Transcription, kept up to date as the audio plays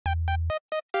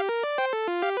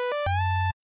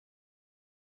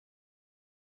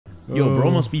Yo,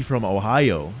 bro must be from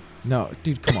Ohio. No,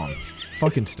 dude, come on.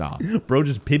 Fucking stop. Bro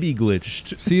just pibby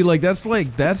glitched. See,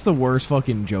 that's the worst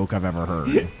fucking joke I've ever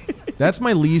heard. That's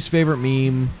my least favorite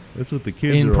meme. That's what the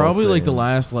kids in are probably all like the saying.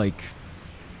 last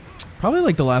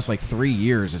like 3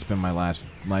 years. It's been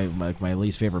my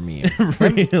least favorite meme.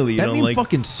 Really? That meme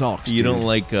fucking sucks. You dude. don't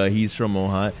like he's from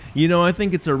Ohio. You know, I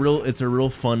think it's a real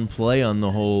fun play on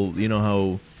the whole. You know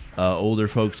how older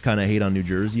folks kind of hate on New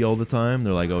Jersey all the time.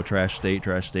 They're like, oh, trash state,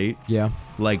 trash state. Yeah.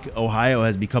 Like Ohio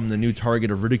has become the new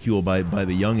target of ridicule by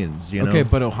the youngins. You know. Okay,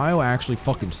 but Ohio actually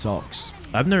fucking sucks.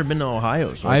 I've never been to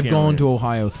Ohio, so I've gone to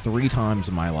Ohio 3 times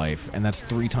in my life, and that's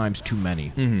 3 times too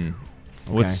many. Mm-hmm.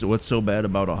 Okay. What's so bad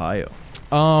about Ohio?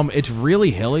 It's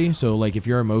really hilly, so like if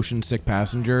you're a motion sick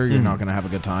passenger, you're not gonna have a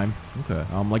good time. Okay.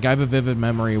 Like I have a vivid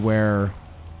memory where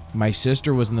my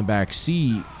sister was in the back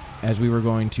seat as we were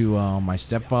going to my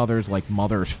stepfather's like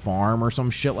mother's farm or some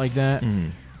shit like that.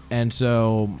 And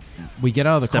so we get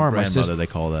out of the car. My sister, they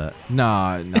call that.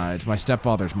 Nah, it's my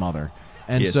stepfather's mother.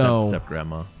 And Yeah, so step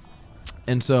grandma.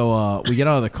 And so we get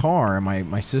out of the car, and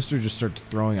my sister just starts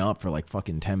throwing up for like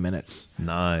fucking 10 minutes.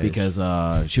 Nice. Because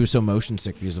she was so motion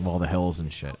sick because of all the hills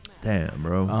and shit. Damn,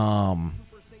 bro.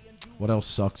 What else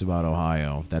sucks about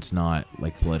Ohio that's not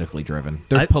like politically driven?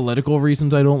 There's political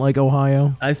reasons I don't like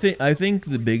Ohio. I think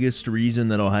the biggest reason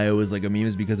that Ohio is like a meme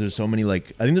is because there's so many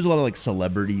like I think there's a lot of like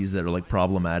celebrities that are like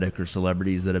problematic or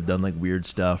celebrities that have done like weird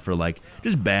stuff or like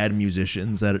just bad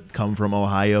musicians that come from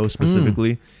Ohio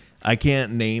specifically. I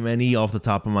can't name any off the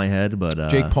top of my head, but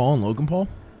Jake Paul and Logan Paul.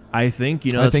 I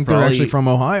think I think they're actually from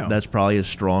Ohio. That's probably a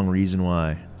strong reason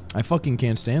why. I fucking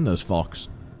can't stand those fucks.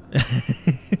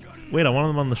 Wait, I want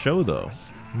them on the show though.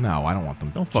 No, I don't want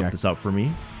them. Don't fuck this up for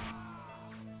me.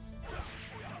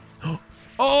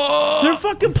 Oh, they're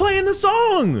fucking playing the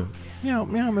song. Yeah,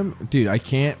 dude, I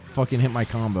can't fucking hit my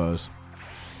combos.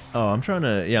 Oh, I'm trying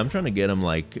to get him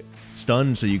like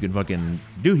stunned so you can fucking.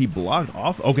 Dude, he blocked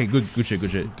off. Okay, good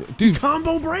shit. Dude,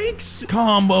 combo breaks.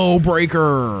 Combo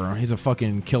breaker. He's a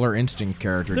fucking Killer Instinct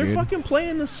character, They're dude. fucking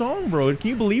playing the song, bro.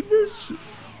 Can you believe this?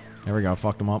 There we go.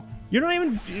 Fucked him up. You're not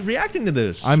even reacting to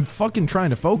this. I'm fucking trying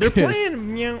to focus. They're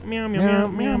playing meow meow meow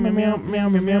meow meow meow meow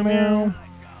meow meow meow.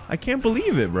 I can't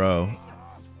believe it, bro.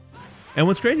 And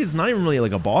what's crazy, it's not even really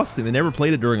like a boss thing. They never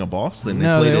played it during a boss thing.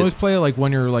 They always play it like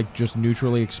when you're like just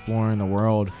neutrally exploring the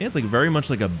world. Yeah, it's like very much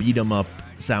like a beat 'em up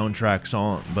soundtrack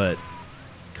song, but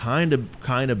kind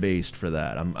of based for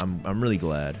that. I'm really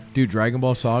glad. Dude, Dragon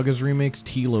Ball Sagas remix,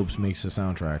 T-Lopes makes the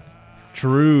soundtrack.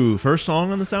 True. First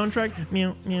song on the soundtrack.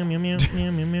 Meow meow meow meow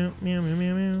meow meow meow meow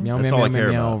meow meow. That's all I care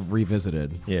about.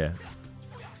 Revisited. Yeah.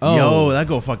 Oh. Yo, that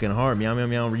go fucking hard. Meow meow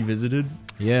meow revisited.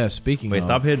 Yeah. Speaking. Wait,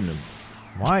 stop hitting him.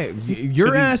 Why?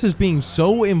 Your ass is being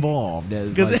so involved.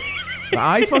 Like,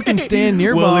 I fucking stand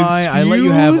nearby. Well, I let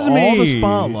you have all the me.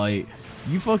 spotlight.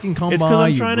 You fucking come It's by. because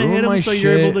I'm trying to hit him so shit.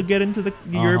 you're able to get into the.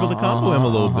 You're able to combo him a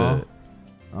little bit.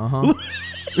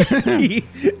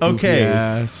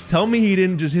 Okay. Tell me he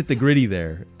didn't just hit the gritty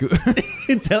there.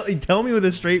 tell me with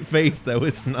a straight face that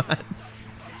it's not.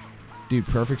 Dude,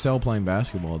 perfect cell playing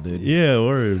basketball, dude. Yeah,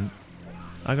 word.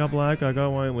 I got black, I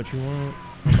got white, what you want?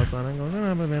 My son goes, you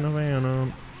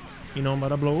know I'm about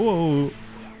to blow. Whoa.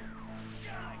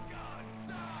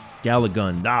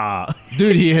 Galagun, da.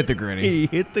 Dude, he hit the gritty. He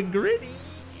hit the gritty.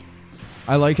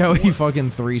 I like how he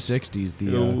fucking 360s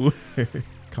the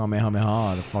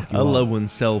Kamehameha to fuck you I up. love when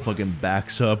Cell fucking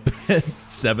backs up at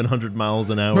 700 miles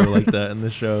an hour like that in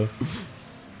the show.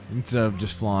 Instead of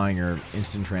just flying or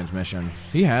instant transmission.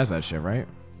 He has that shit, right?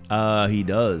 He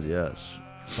does, yes.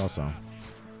 Also.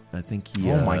 I think he.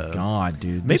 Oh my god,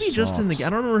 dude! Maybe just in the. I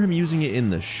don't remember him using it in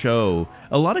the show.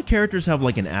 A lot of characters have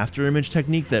like an after image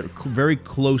technique that very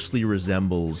closely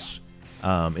resembles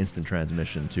instant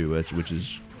transmission too, which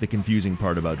is the confusing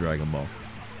part about Dragon Ball.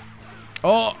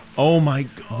 Oh my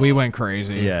god! We went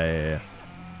crazy. Yeah.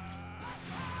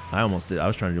 I almost did. I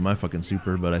was trying to do my fucking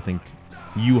super, but I think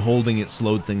you holding it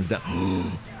slowed things down.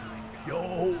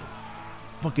 Yo,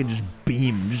 fucking just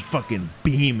fucking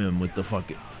beam him with the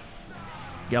fucking.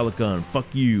 Galacon,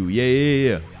 fuck you.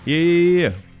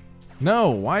 Yeah.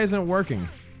 No, why isn't it working?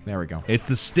 There we go. It's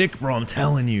the stick, bro, I'm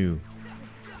telling you.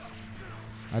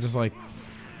 I just like...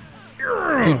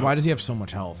 Dude, why does he have so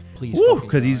much health? Please.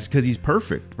 Because he's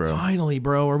perfect, bro. Finally,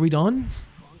 bro. Are we done?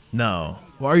 No.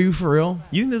 Well, are you for real?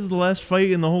 You think this is the last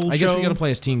fight in the whole show? I guess we gotta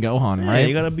play as Teen Gohan, right? Yeah,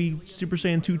 you gotta be Super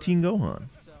Saiyan 2 Teen Gohan.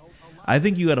 I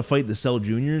think you gotta fight the Cell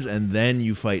Juniors, and then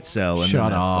you fight Cell, and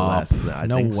Shut then that's up. the last. I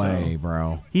no think way, so.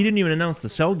 bro. He didn't even announce the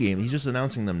Cell game. He's just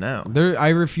announcing them now. I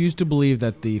refuse to believe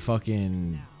that the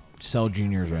fucking Cell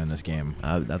Juniors are in this game.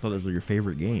 I thought this was your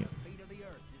favorite game.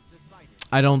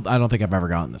 I don't think I've ever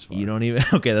gotten this far. You don't even.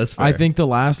 Okay, that's fair. I think the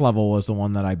last level was the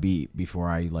one that I beat before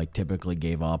I like typically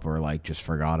gave up or like just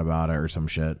forgot about it or some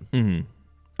shit.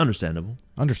 Understandable.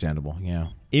 Understandable, yeah.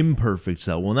 Imperfect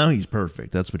Cell. Well, now he's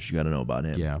perfect. That's what you got to know about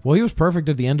him. Yeah. Well, he was perfect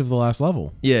at the end of the last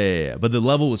level. Yeah. But the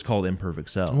level was called Imperfect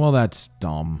Cell. Well, that's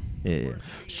dumb. Yeah.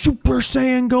 Super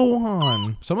Saiyan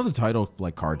Gohan. Some of the title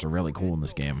like cards are really cool in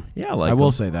this game. Yeah, I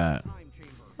will say that.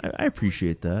 I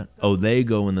appreciate that. Oh, they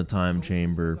go in the time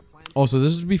chamber. Also,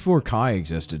 this is before Kai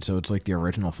existed, so it's like the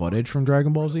original footage from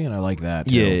Dragon Ball Z, and I like that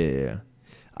too. Yeah.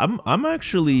 I'm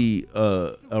actually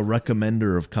a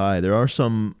recommender of Kai. There are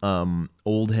some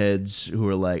old heads who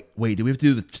are like, wait, do we have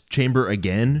to do the chamber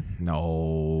again?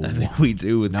 No. I think we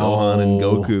do with Gohan and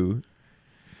Goku.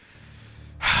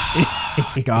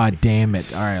 God damn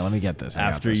it. All right, let me get this.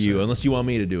 After you. Shit. Unless you want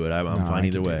me to do it. I'm fine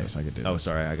either way. I could do this. Oh,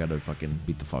 sorry. I got to fucking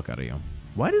beat the fuck out of you.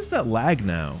 Why does that lag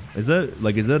now? Is that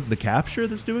the capture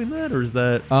that's doing that, or is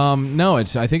that? No, I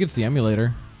think it's the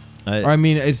emulator. I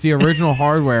mean, it's the original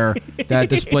hardware that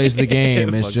displays the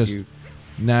game. It's just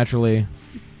naturally.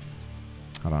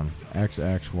 Hold on. X,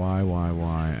 X, Y, Y,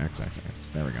 Y, X, X, X.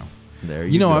 There we go. There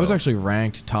you go. I was actually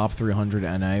ranked top 300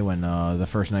 NA when the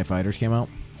first Night Fighters came out.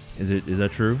 Is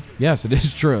that true? Yes, it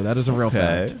is true. That is a real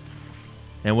fact.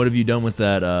 And what have you done with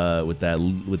that? With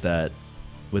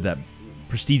that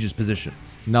prestigious position?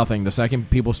 Nothing. The second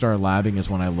people started labbing is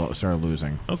when I started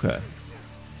losing. Okay.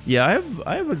 Yeah,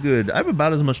 I have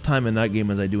about as much time in that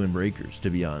game as I do in Breakers, to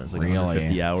be honest. Like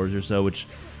 150 hours or so, which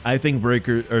I think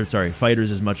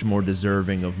Fighters is much more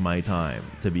deserving of my time,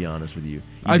 to be honest with you.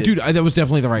 That was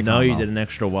definitely the right combo. No, you did an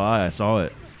extra Y. I saw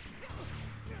it.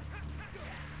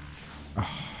 Oh,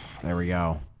 there we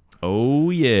go.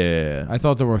 Oh yeah. I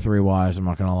thought there were 3 Ys, I'm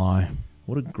not gonna lie.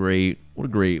 What a great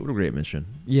mission.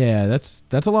 Yeah, that's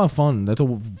a lot of fun. That's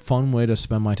a fun way to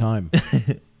spend my time.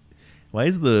 Why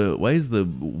is the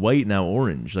white now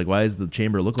orange? Like, why does the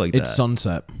chamber look like that? It's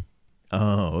sunset.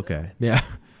 Oh, okay. Yeah.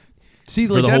 See,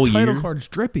 like that title card's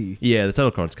drippy. Yeah, the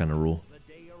title cards kind of rule.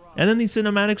 And then these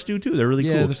cinematics do too. They're really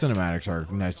cool. Yeah, the cinematics are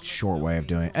a nice short way of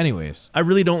doing it. Anyways. I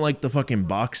really don't like the fucking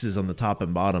boxes on the top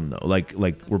and bottom though. Like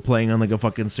we're playing on like a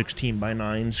fucking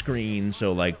 16:9 screen,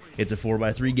 so like it's a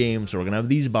 4:3 game, so we're gonna have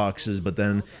these boxes, but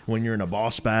then when you're in a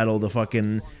boss battle, the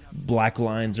fucking black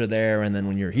lines are there, and then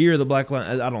when you're here, the black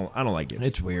line. I don't like it.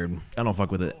 It's weird. I don't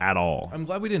fuck with it at all. I'm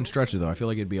glad we didn't stretch it though. I feel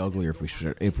like it'd be uglier if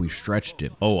we stretched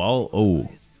it.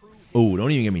 Oh,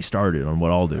 don't even get me started on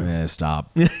what I'll do. Yeah,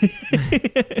 stop.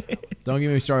 Don't get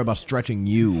me started about stretching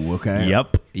you, okay?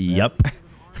 Yep.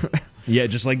 Yeah,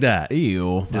 just like that.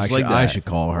 Ew. I should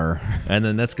call her. And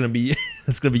then that's gonna be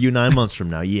you 9 months from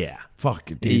now. Yeah. Fuck,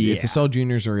 dude. Yeah. If the Cell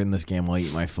Juniors are in this game, I'll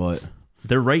eat my foot.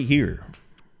 They're right here.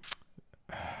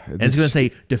 And it's gonna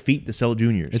say defeat the Cell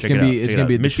Juniors. It's gonna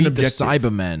be mission objective. The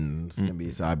Cybermen. It's gonna be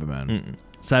Cybermen.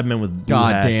 Cybermen with blue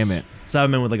God hats. damn it.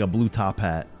 Cybermen with like a blue top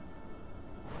hat.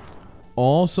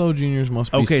 All Cell Juniors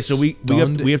must be okay. So we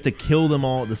have to kill them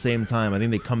all at the same time. I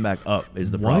think they come back up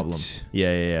is the problem.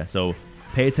 Yeah. So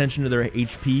pay attention to their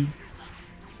HP.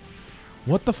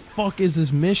 What the fuck is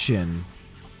this mission,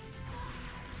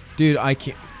 dude? I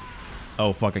can't.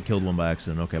 Oh fuck! I killed one by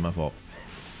accident. Okay, my fault.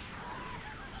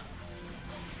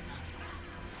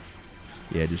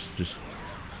 Yeah, just.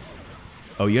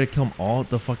 Oh, you gotta kill them all at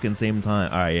the fucking same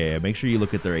time. All right, yeah. Make sure you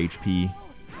look at their HP.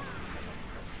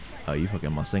 Oh, you fucking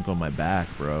Masenko on my back,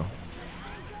 bro.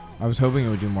 I was hoping it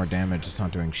would do more damage. It's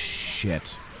not doing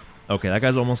shit. Okay, that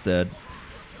guy's almost dead.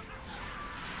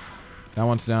 That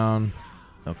one's down.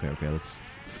 Okay, let's...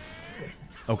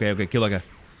 Okay, kill that guy.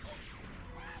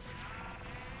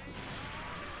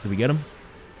 Did we get him?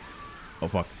 Oh,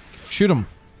 fuck. Shoot him.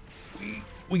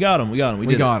 We got him. We got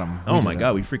him. Oh, my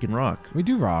God, we freaking rock. We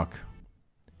do rock.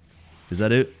 Is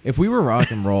that it? If we were rock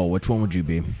and roll, which one would you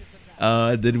be?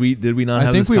 Did we not have this conversation?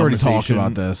 I think we already talked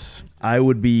about this. I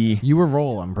would be... You were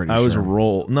roll, I'm pretty sure. I was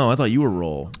roll. No, I thought you were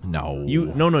roll. No.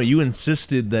 No, you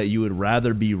insisted that you would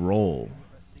rather be roll.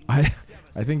 I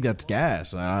think that's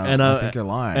gas. I think you're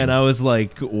lying. And I was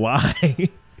like, why?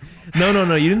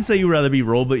 No. You didn't say you would rather be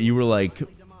roll, but you were like...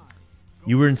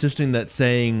 You were insisting that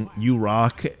saying you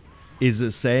rock is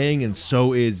a saying, and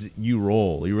so is you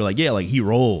roll. You were like, yeah, like he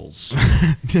rolls.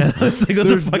 It's like,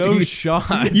 there's no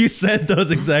shot. You said those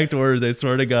exact words. I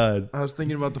swear to God. I was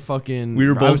thinking about the fucking. We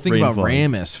were both. I was thinking about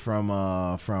Ramus from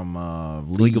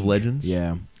League of Legends.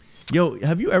 Yeah. Yo,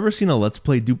 have you ever seen a Let's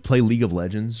Play play League of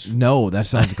Legends? No, that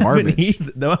sounds garbage.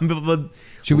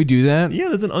 Should we do that? Yeah,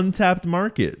 there's an untapped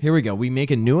market. Here we go. We make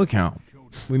a new account.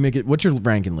 We make it. What's your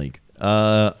rank in League?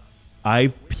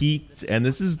 I peaked, and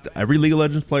this is every League of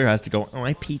Legends player has to go. Oh,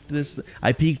 I peaked this.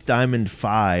 I peaked Diamond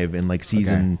 5 in like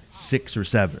season 6 or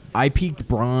 7. I peaked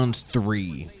Bronze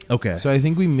 3. Okay. So I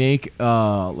think we make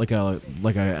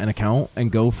an account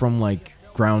and go from like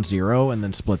ground 0 and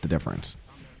then split the difference.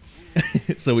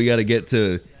 So we got to get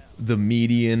to the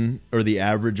median or the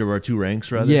average of our 2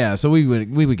 ranks, rather. Yeah. So we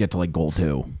would get to like gold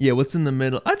 2. Yeah. What's in the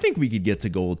middle? I think we could get to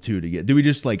gold 2 to get. Do we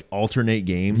just like alternate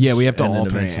games? Yeah, we have to and then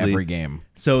alternate eventually- every game.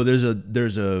 So there's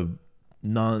a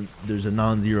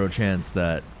non-zero chance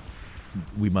that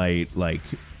we might like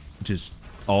just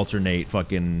alternate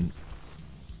fucking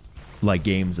like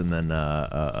games, and then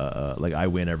like I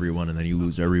win everyone and then you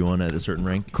lose everyone at a certain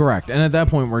rank. Correct. And at that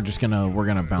point, we're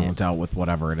gonna balance out with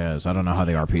whatever it is. I don't know how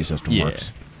the RP system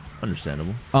works.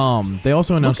 Understandable. They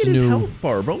also announced Look at a his new health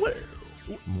bar, bro. What?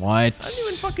 I didn't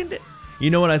even fucking. You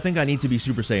know what? I think I need to be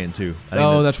Super Saiyan 2.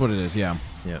 That's what it is. Yeah.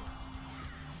 Yeah.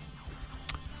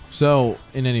 So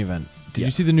in any event, did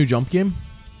you see the new jump game?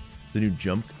 The new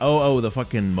jump. Oh, the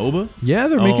fucking MOBA. Yeah,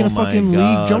 they're making a my fucking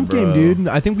God, league jump bro. game, dude.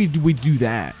 I think we do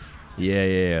that.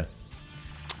 Yeah.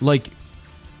 Like,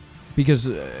 because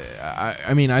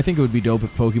I mean, I think it would be dope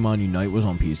if Pokemon Unite was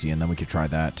on PC, and then we could try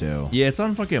that too. Yeah, it's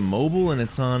on fucking mobile, and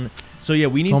it's on. So yeah,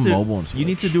 we need on to. mobile and You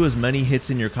need to do as many hits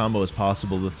in your combo as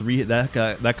possible. The 3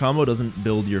 that combo doesn't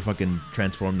build your fucking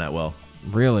transform that well.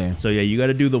 Really? So yeah, you got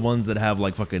to do the ones that have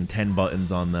like fucking 10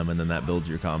 buttons on them, and then that builds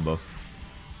your combo.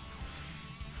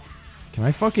 Can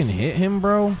I fucking hit him,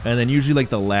 bro? And then usually like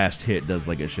the last hit does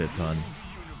like a shit ton.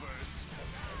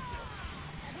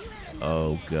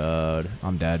 Oh god.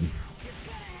 I'm dead.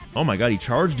 Oh my god, he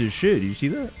charged his shit. Did you see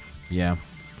that? Yeah.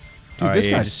 Dude, All this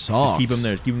right, guy just sucks. keep him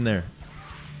there. Just keep him there.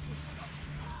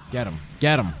 Get him.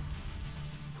 Get him.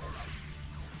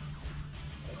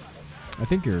 I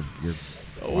think you're.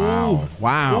 Wow.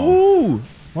 Wow. Ooh.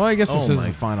 Well, I guess this Oh is my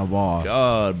the final boss.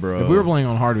 God, bro. If we were playing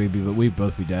on hard, we'd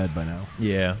both be dead by now.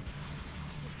 Yeah.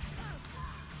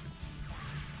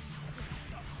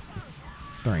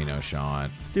 There ain't no shot.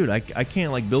 Dude, I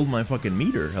can't like build my fucking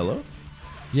meter. Hello?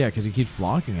 Yeah, because he keeps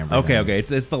blocking everything. Okay.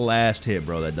 It's the last hit,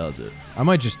 bro, that does it. I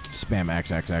might just spam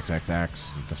X at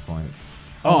this point.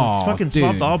 Oh, it's fucking dude.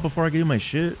 stopped off before I can do my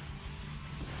shit.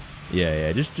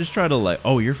 Yeah. Just try to like.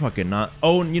 Oh, you're fucking not.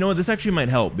 Oh, you know what? This actually might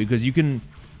help because you can.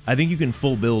 I think you can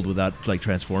full build without like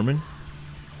transforming.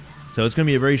 So it's gonna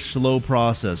be a very slow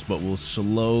process, but we'll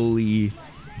slowly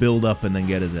build up and then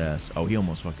get his ass. Oh, he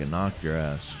almost fucking knocked your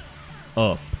ass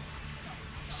up,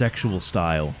 sexual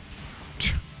style.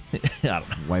 I don't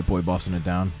know. White boy bossing it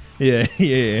down. Yeah.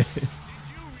 Dude,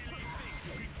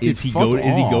 Is he fuck off.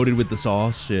 goated with the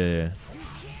sauce? Yeah.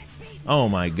 Oh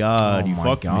my god, you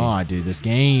fucked me. Oh my god, dude, this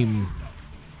game.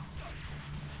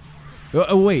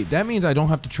 Oh wait, that means I don't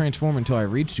have to transform until I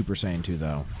reach Super Saiyan 2,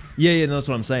 though. Yeah, no, that's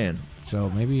what I'm saying. So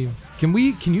maybe can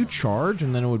you charge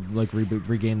and then it would like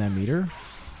regain that meter?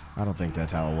 I don't think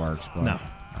that's how it works. But, No.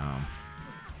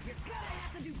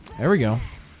 There we go.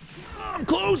 I'm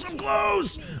close.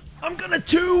 I'm gonna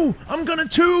two.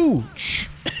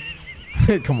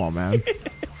 Come on, man.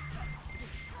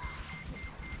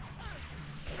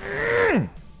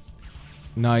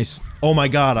 Nice. Oh my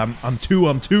god, I'm two.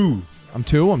 I'm two.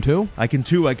 I can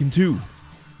two.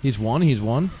 He's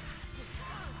one.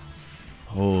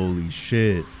 Holy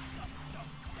shit.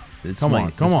 This Come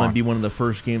might be one of the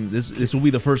first games. This will be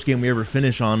the first game we ever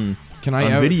finish on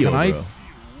video, bro.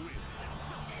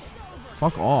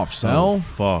 Fuck off, Cell. Oh,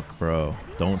 fuck, bro.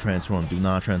 Don't transform. Do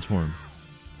not transform.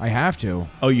 I have to.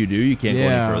 Oh, you do? You can't go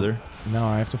any further? No,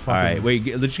 I have to fucking... Alright,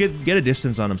 wait. Let's get a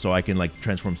distance on him so I can, like,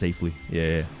 transform safely.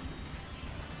 Yeah.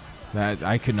 That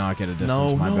I could not get a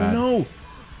distance. My No. bad.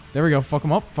 There we go. Fuck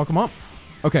him up.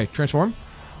 Okay, transform.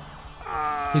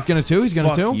 He's gonna two.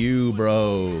 Fuck you,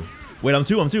 bro. Wait, I'm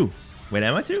two. Wait,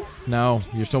 am I two? No,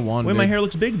 you're still one. Wait, dude. my hair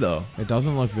looks big, though. It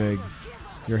doesn't look big.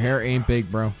 Your hair ain't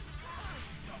big, bro.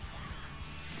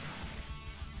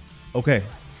 Okay.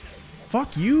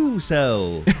 Fuck you,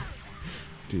 Cell.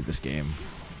 Dude, this game.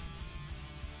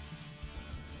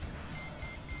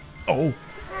 Oh.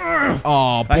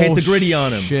 Oh, I hit the gritty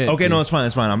on him. Shit, okay, dude. no, it's fine.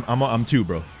 I'm two,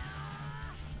 bro.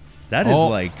 That is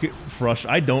like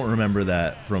I don't remember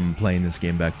that from playing this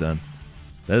game back then.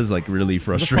 That is like really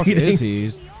frustrating. What the fuck is he?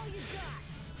 He's...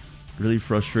 Really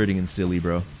frustrating and silly,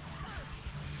 bro.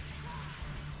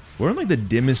 We're in like the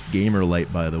dimmest gamer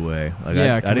light, by the way. Like,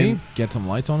 yeah, I can we didn't get some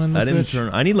lights on in this I didn't bitch? turn.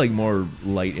 I need like more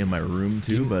light in my room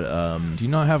too, but Do you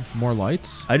not have more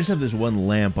lights? I just have this one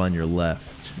lamp on your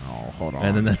left, Oh, hold on.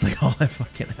 and then that's like all I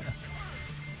fucking have.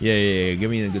 Yeah. Give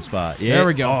me a good spot. Yeah. There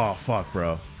we go. Oh fuck,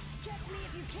 bro.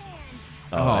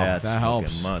 Oh, yeah, that's that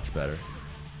helps. fucking much better.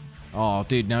 Oh,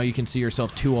 dude, now you can see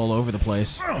yourself two all over the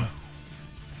place.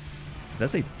 Did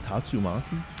I say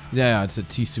Tatsumaki? Yeah, it's a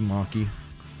Tsumaki.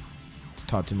 It's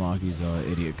Tatsumaki's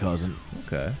idiot cousin.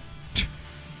 Okay.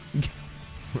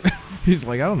 He's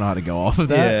like, I don't know how to go off of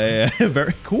that. Yeah.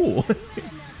 Very cool.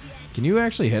 Can you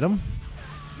actually hit him?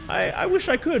 I wish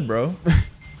I could, bro.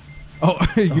 Oh,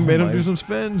 you made him do some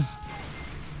spins.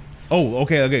 Oh,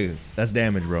 okay. That's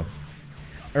damage, bro.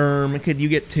 Could you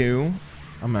get 2?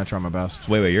 I'm gonna try my best.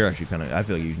 Wait, you're actually kind of... I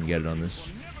feel like you can get it on this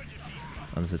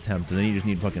attempt, and then you just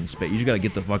need fucking space. You just gotta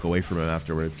get the fuck away from him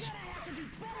afterwards.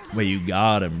 Wait, you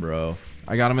got him, bro.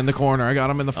 I got him in the corner. I got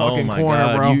him in the fucking corner,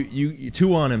 God. bro. You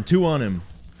 2 on him. 2 on him.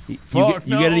 You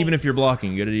get it even if you're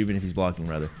blocking. You get it even if he's blocking,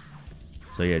 rather.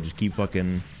 So yeah, just keep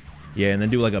fucking... Yeah, and then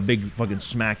do like a big fucking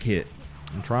smack hit.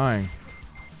 I'm trying.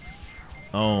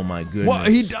 Oh my goodness. What?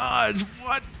 He dodged.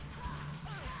 What?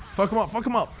 Fuck him up. Fuck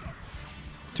him up.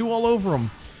 2 all over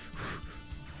him.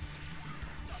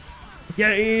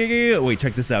 Yeah. Wait,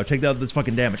 check this out. Check out this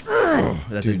fucking damage. That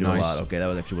Dude, didn't do nice. a lot. Okay,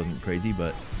 that actually wasn't crazy,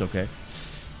 but it's okay.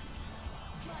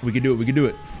 We can do it. We can do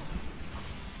it.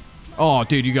 Oh,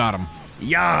 dude, you got him.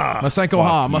 Yeah. Masenko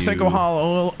Ha. Masenko Ha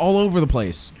all over the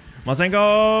place.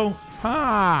 Masenko.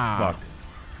 Ha. Fuck.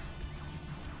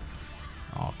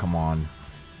 Oh, come on.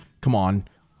 Come on.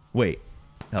 Wait.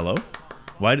 Hello?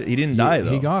 Why he didn't die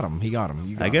though? He got him. He got him.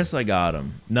 You got I guess I got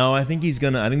him. No, I think he's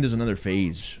gonna. I think there's another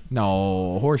phase.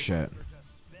 No, horseshit.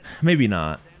 Maybe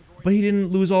not. But he didn't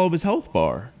lose all of his health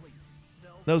bar.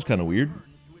 That was kind of weird.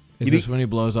 Is this when he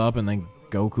blows up and then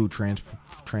Goku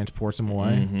transports him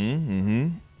away? Mm-hmm.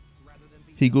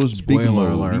 He goes Spoiler big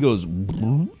mode. alert. He goes.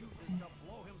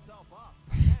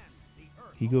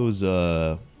 He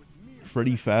goes.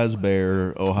 Freddy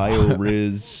Fazbear, Ohio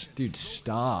Riz. Dude,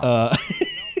 stop.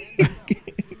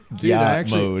 Dude,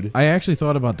 mode. I actually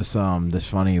thought about this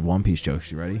funny One Piece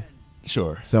joke. You ready?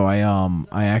 Sure. So I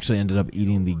actually ended up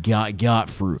eating the got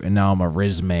fruit, and now I'm a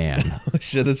Riz man. Oh,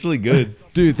 shit, that's really good.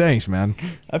 Dude, thanks, man.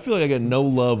 I feel like I got no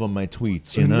love on my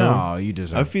tweets, you know? No, you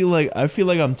deserve. I feel like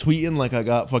I'm tweeting like I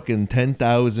got fucking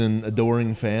 10,000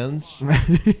 adoring fans.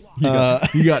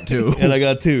 you got 2. And I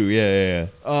got 2. Yeah.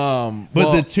 But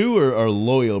well, the 2 are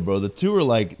loyal, bro. The 2 are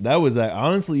like, that was that.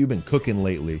 Honestly, you've been cooking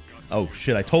lately. Oh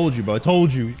shit, I told you, bro. I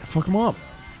told you. Fuck him up.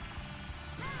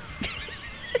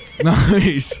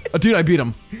 Nice. Oh, dude, I beat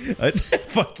him.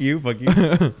 Fuck you.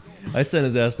 I sent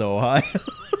his ass to Ohio.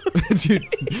 Dude,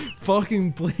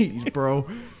 fucking please, bro.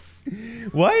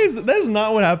 Why is that's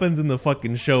not what happens in the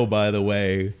fucking show, by the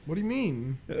way. What do you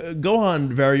mean?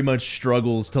 Gohan very much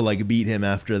struggles to like beat him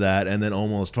after that, and then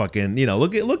almost fucking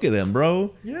look at them,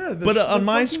 bro. Yeah. But on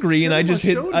my screen, I just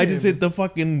hit the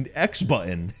fucking X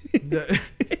button.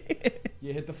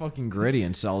 You hit the fucking gritty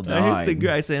and Cell died. I hit the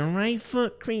guy saying right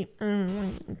foot creep.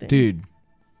 Dude,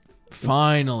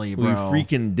 finally, bro. We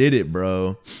freaking did it,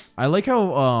 bro. I like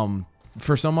how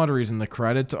for some odd reason the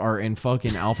credits are in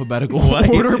fucking alphabetical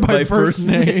order by first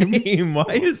name. Why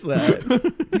is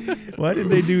that? Why did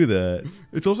they do that?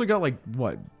 It's also got like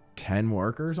what 10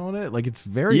 workers on it. Like it's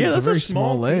very that's a very a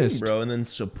small list, team, bro. And then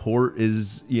support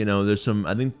is there's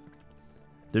some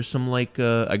there's some like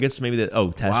I guess maybe that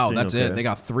testing. Wow, that's it. They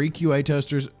got 3 QA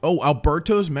testers. Oh,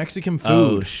 Alberto's Mexican food.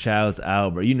 Oh, shouts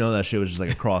out, bro. You know that shit was just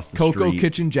like across the Coco street.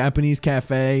 Kitchen Japanese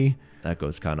Cafe. That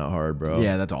goes kind of hard, bro.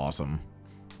 Yeah, that's awesome.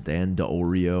 Dan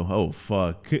DeOrio. Oh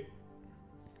fuck. I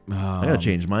gotta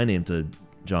change my name to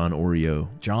John Oreo.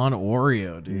 John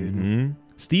Oreo, dude. Mm-hmm.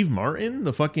 Steve Martin,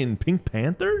 the fucking Pink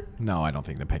Panther? No, I don't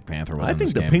think the Pink Panther was. I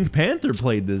think the Pink Panther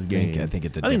played this game. I think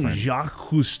it's a different. different. I think Jacques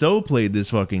Cousteau played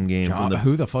this fucking game.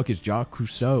 Who the fuck is Jacques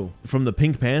Cousteau? From the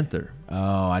Pink Panther.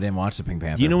 Oh, I didn't watch the Pink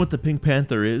Panther. Do you know what the Pink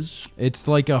Panther is? It's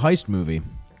like a heist movie.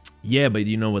 Yeah, but do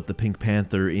you know what the Pink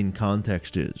Panther in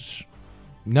context is?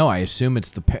 No, I assume it's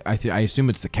the. I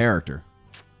assume it's the character.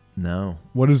 No.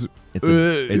 What is it?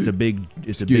 It's a big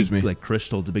me.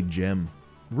 crystal. It's a big gem.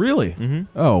 Really?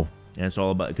 Mm-hmm. Oh. And it's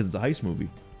all about because it's a heist movie.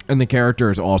 And the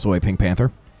character is also a Pink Panther?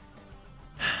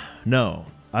 No,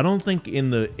 I don't think in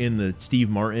the Steve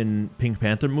Martin Pink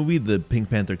Panther movie the Pink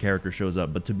Panther character shows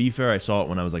up. But to be fair, I saw it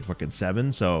when I was like fucking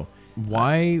 7. So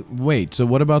why? Wait. So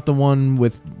what about the one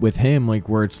with him, like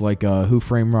where it's like Who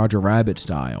Framed Roger Rabbit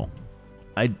style?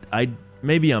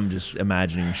 Maybe I'm just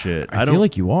imagining shit. I feel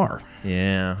like you are.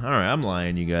 Yeah. All right. I'm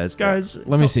lying, you guys. Guys,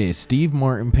 let me see. Steve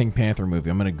Martin Pink Panther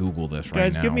movie. I'm gonna Google this right now.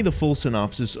 Guys, give me the full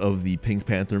synopsis of the Pink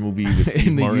Panther movie with Steve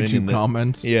in the Martin YouTube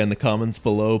comments. Yeah, in the comments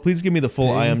below. Please give me the full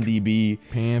Pink IMDb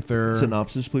Panther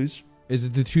synopsis, please. Is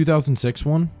it the 2006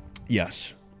 one?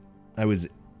 Yes. I was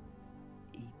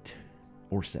 8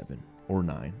 or 7 or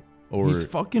 9 or. He's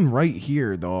fucking right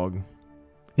here, dog.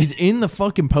 He's in the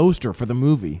fucking poster for the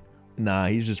movie. Nah,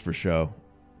 he's just for show.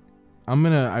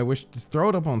 I wish to throw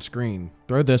it up on screen.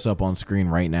 Throw this up on screen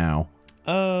right now.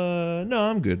 No,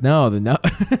 I'm good. No. I'm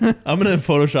gonna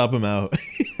Photoshop him out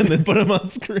and then put him on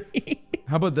screen.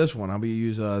 How about this one? How about you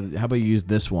use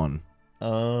this one?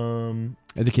 Can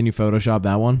Can you Photoshop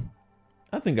that one?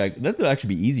 I think that would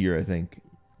actually be easier. I think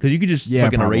because you could just Yeah,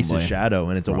 fucking erase probably. his shadow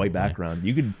and it's a white Probably. background.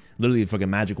 You could literally fucking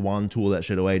magic wand tool that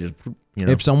shit away. Just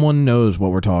If someone knows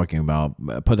what we're talking about,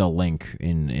 put a link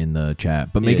in the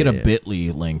chat, but make it a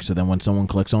bit.ly link so then when someone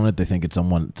clicks on it, they think it's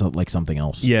like something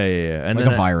else. Yeah. And like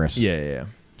then a virus. Yeah.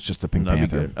 It's just the Pink That'd be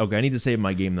Panther. good. Okay, I need to save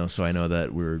my game though, so I know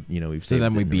that we've saved. So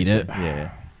then we beat it.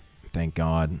 Yeah. Thank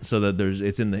God. So that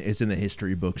it's in the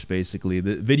history books basically.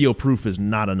 The video proof is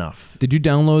not enough. Did you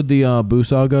download the Boo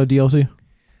Saga DLC?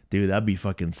 Dude, that'd be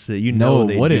fucking sick. No,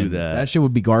 they wouldn't. do that. That shit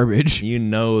would be garbage. You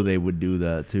know they would do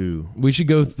that too. We should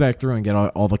go back through and get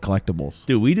all the collectibles.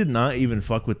 Dude, we did not even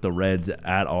fuck with the reds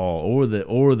at all, or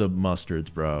the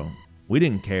mustards, bro. We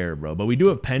didn't care, bro. But we do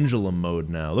have pendulum mode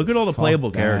now. Look at all the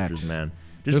playable characters, man.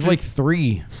 There's like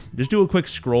 3. Just do a quick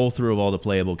scroll through of all the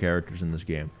playable characters in this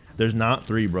game. There's not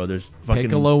 3, bro. There's fucking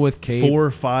Piccolo with cape. 4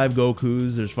 or 5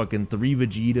 Gokus. There's fucking 3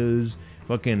 Vegetas.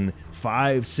 Fucking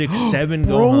 5, 6, 7 Gohans.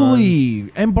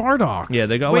 Broly and Bardock. Yeah,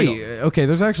 they got okay,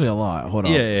 there's actually a lot. Hold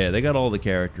on. Yeah, they got all the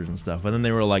characters and stuff. And then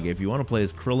they were like, if you want to play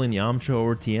as Krillin, Yamcha,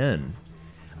 or Tien.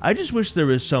 I just wish there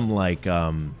was some like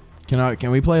Can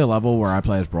we play a level where I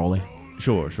play as Broly?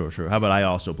 Sure. How about I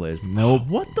also play as Nope.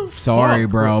 What the fuck? Sorry,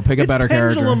 bro. Pick a better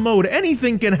character. Pendulum mode.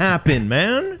 Anything can happen,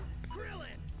 man.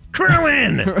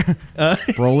 Krillin!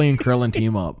 Broly and Krillin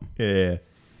team up. Yeah.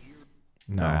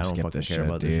 No, I don't skip fucking this care shit,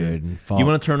 about dude. this shit. Fuck. You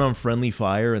want to turn on friendly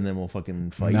fire and then we'll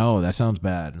fucking fight? No, that sounds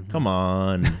bad. Come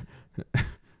on.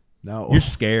 No. You're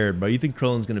scared, bro. You think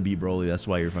Krillin's going to beat Broly. That's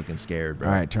why you're fucking scared, bro.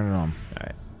 All right, turn it on. All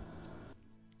right.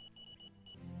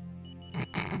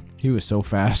 He was so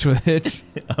fast with it.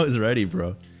 I was ready,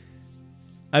 bro.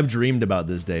 I've dreamed about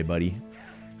this day, buddy.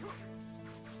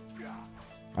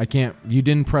 I can't. You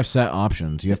didn't press set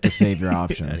options. You have to save your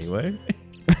options. Anyway.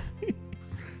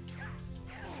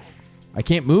 I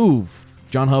can't move.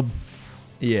 John Hub.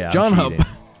 Yeah. John Hub.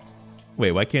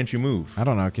 Wait, why can't you move? I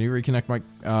don't know. Can you reconnect my...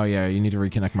 Oh, yeah. You need to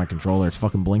reconnect my controller. It's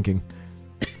fucking blinking.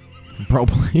 Bro,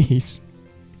 please.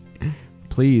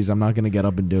 Please. I'm not going to get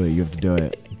up and do it. You have to do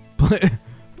it.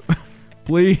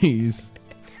 Please.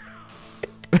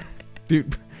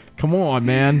 Dude, come on,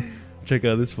 man. Check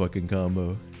out this fucking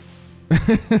combo.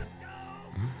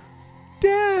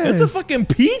 Yes. That's a fucking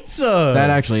pizza. That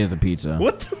actually is a pizza.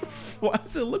 What the... Why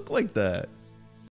does it look like that?